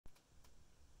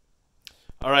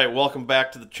All right, welcome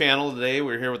back to the channel today.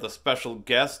 We're here with a special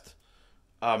guest,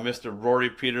 Mr. Rory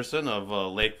Peterson of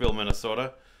Lakeville,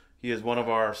 Minnesota. He is one of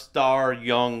our star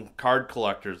young card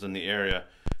collectors in the area.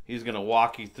 He's going to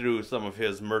walk you through some of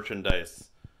his merchandise.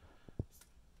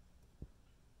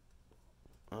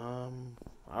 All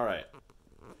right.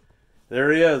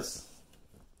 There he is.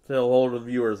 Say hello to the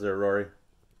viewers there, Rory.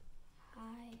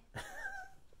 Hi.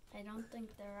 I don't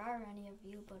think there are any of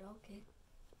you, but okay.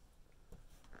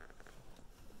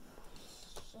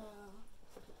 So,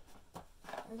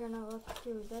 we're gonna look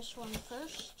through this one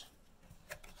first.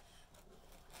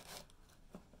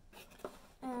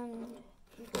 And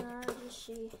you can already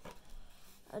see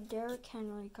a Derrick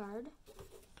Henry card.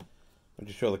 Why don't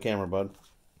you show the camera, bud?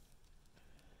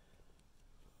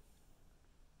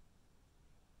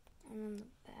 And then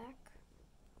the back.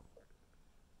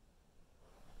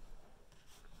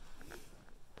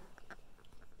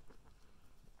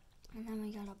 And then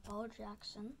we got a Bo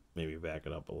Jackson. Maybe back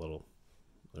it up a little.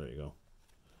 There you go.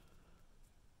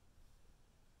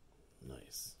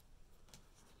 Nice.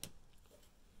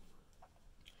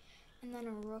 And then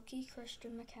a rookie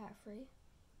Christian McCaffrey.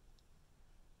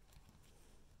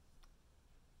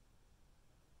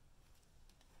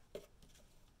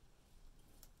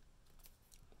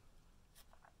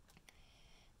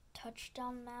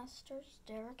 Touchdown Masters,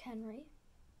 Derrick Henry.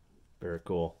 Very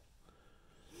cool.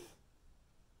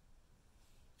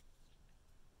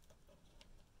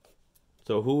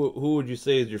 So who would you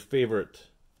say is your favorite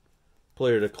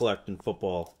player to collect in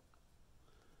football?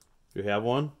 Do you have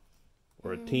one?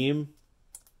 Or a team?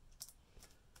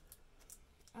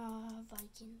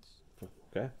 Vikings.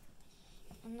 Okay.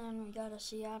 And then we got a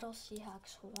Seattle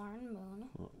Seahawks Warren Moon.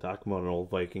 Well, talk about an old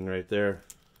Viking right there.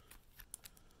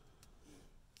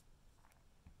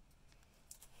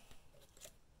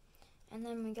 And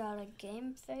then we got a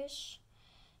Game Face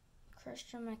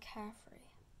Christian McCaffrey.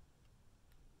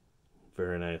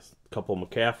 Very nice. Couple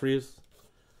McCaffreys.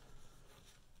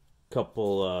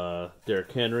 Couple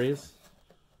Derrick Henrys.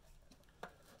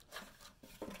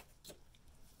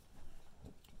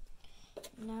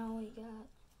 Now we got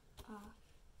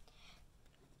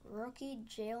rookie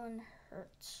Jalen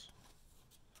Hurts.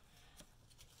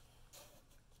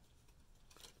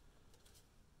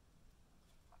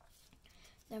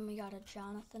 Then we got a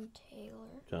Jonathan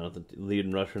Taylor. Jonathan,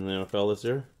 leading rusher in the NFL this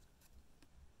year.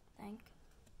 Thank.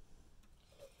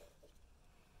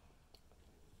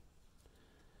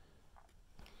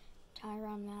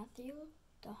 Tyrann Mathieu,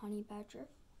 the Honey Badger.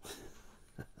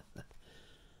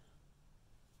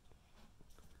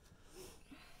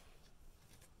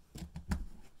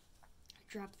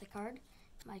 Drop the card.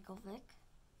 Michael Vick.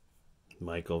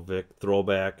 Michael Vick,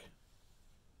 throwback.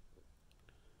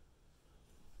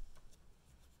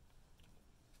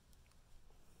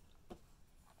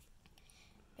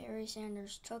 Barry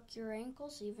Sanders took your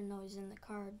ankles even though he's in the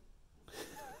card.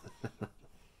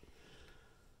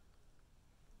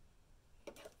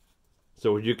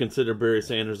 So would you consider Barry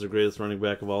Sanders the greatest running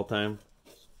back of all time?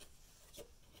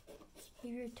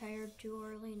 He retired too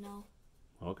early, no.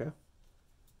 Okay.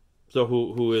 So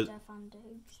who is Stefon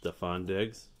Diggs. Stefon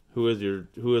Diggs? Who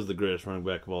is the greatest running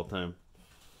back of all time?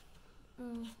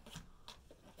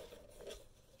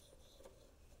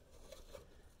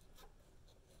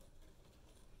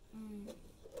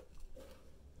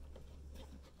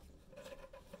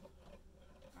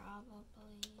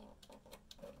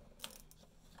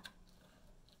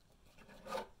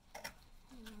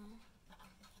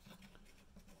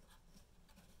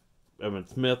 Evan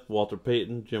Smith, Walter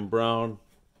Payton, Jim Brown,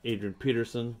 Adrian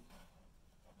Peterson,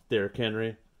 Derrick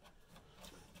Henry.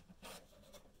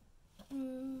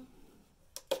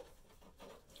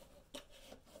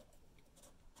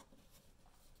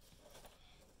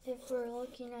 If we're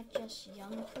looking at just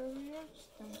young careers,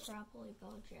 then probably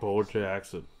Bo Jackson. Bo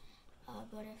Jackson.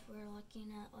 But if we're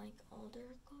looking at like older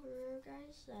career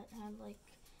guys that have like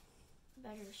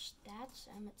better stats,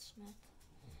 Emmitt Smith.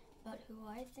 But who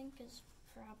I think is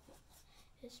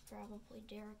probably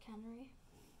Derrick Henry.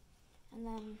 And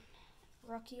then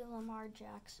rookie Lamar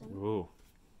Jackson. Ooh,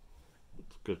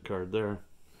 that's a good card there.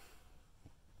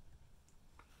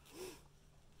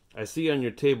 I see on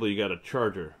your table you got a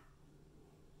Charger.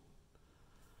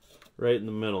 Right in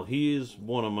the middle. He's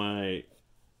one of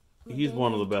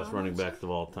the best running backs of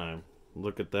all time.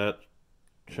 Look at that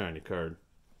shiny card.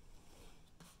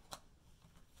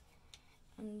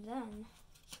 And then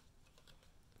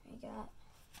we got...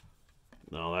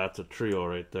 No, that's a trio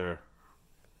right there.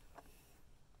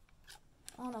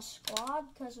 On a squad,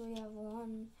 because we have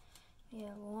one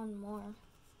more.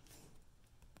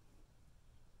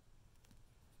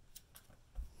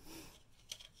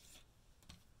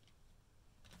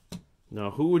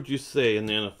 Now, who would you say in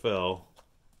the NFL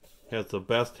has the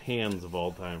best hands of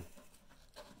all time?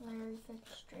 Larry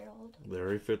Fitzgerald.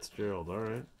 Larry Fitzgerald, all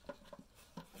right.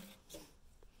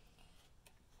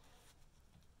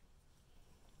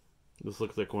 This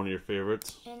looks like one of your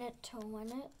favorites. In it to win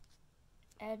it,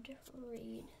 Ed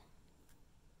Reed.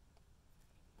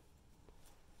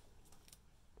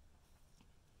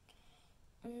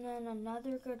 And then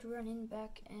another good running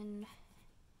back in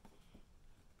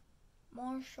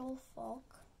Marshall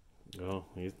Falk. Oh,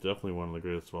 he's definitely one of the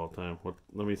greatest of all time.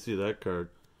 Let me see that card.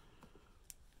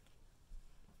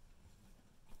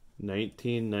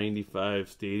 1995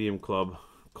 Stadium Club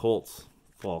Colts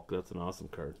Falk. That's an awesome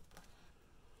card.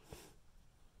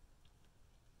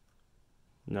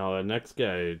 Now, the next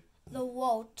guy. The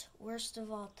WOT, worst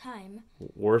of all time.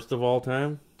 Worst of all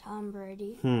time? Tom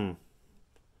Brady. I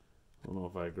don't know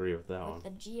if I agree with that one. With the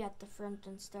G at the front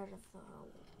instead of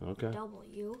the Okay.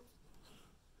 W.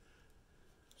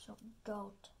 So,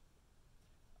 GOAT.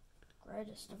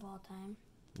 Greatest of all time.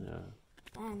 Yeah.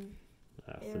 Then,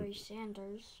 Barry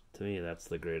Sanders. To me, that's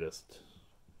the greatest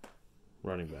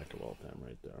running back of all time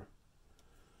right there.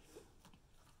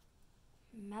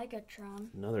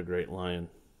 Megatron. Another great Lion.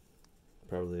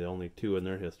 Probably the only two in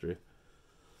their history.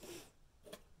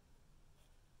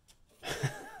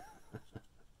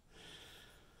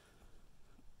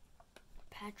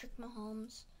 Patrick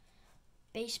Mahomes.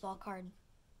 Baseball card.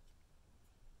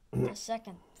 The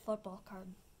second football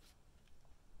card.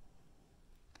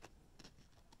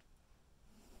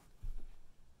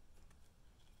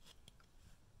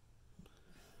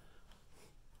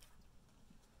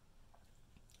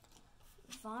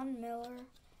 Von Miller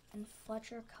and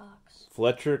Fletcher Cox.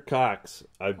 Fletcher Cox.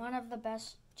 One of the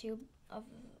best of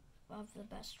the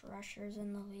best rushers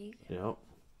in the league. Yep.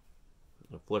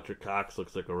 Fletcher Cox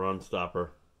looks like a run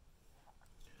stopper.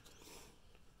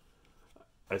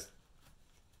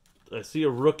 I see a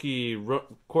rookie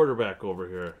quarterback over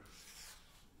here.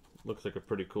 Looks like a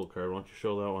pretty cool card. Why don't you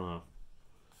show that one off?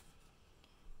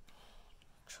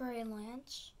 Trey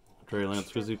Lance. Trey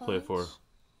Lance, who's he play for?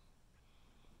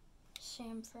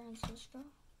 San Francisco.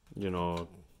 You know,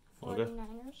 okay.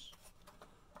 49ers.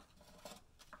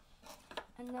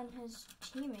 And then his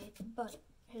teammate, but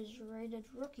his rated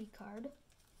rookie card.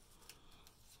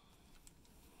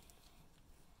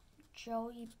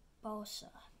 Joey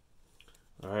Bosa.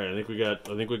 All right, I think we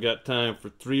got time for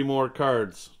 3 more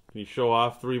cards. Can you show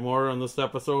off 3 more on this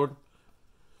episode?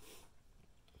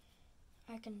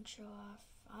 I can show off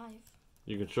 5.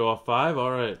 You can show off 5. All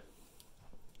right.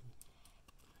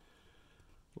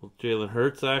 Little Jalen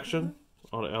Hurts action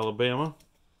out of Alabama.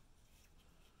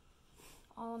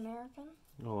 All-American.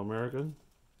 All-American.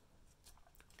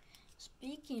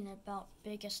 Speaking about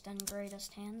biggest and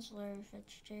greatest hands, Larry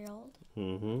Fitzgerald.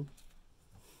 Mm-hmm.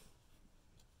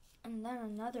 And then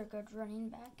another good running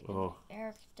back. Oh.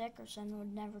 Eric Dickerson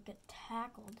would never get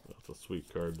tackled. That's a sweet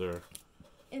card there.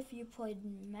 If you played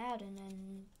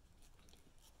Madden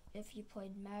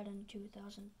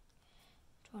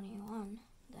 2021,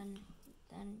 then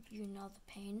you know the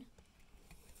pain.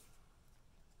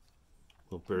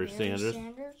 Little Barry Sanders.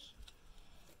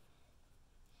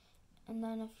 And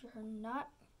then if you're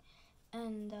not,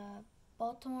 and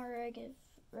Baltimore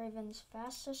Ravens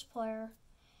fastest player,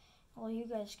 well, you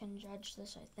guys can judge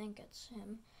this. I think it's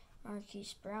him,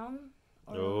 Marquise Brown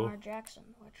or Lamar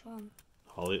Jackson. Which one?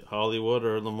 Hollywood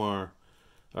or Lamar.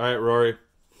 All right, Rory.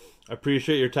 I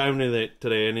appreciate your time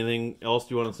today. Anything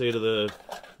else you want to say to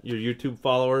your YouTube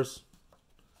followers?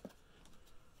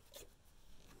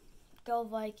 Go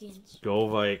Vikings. Go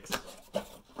Vikes.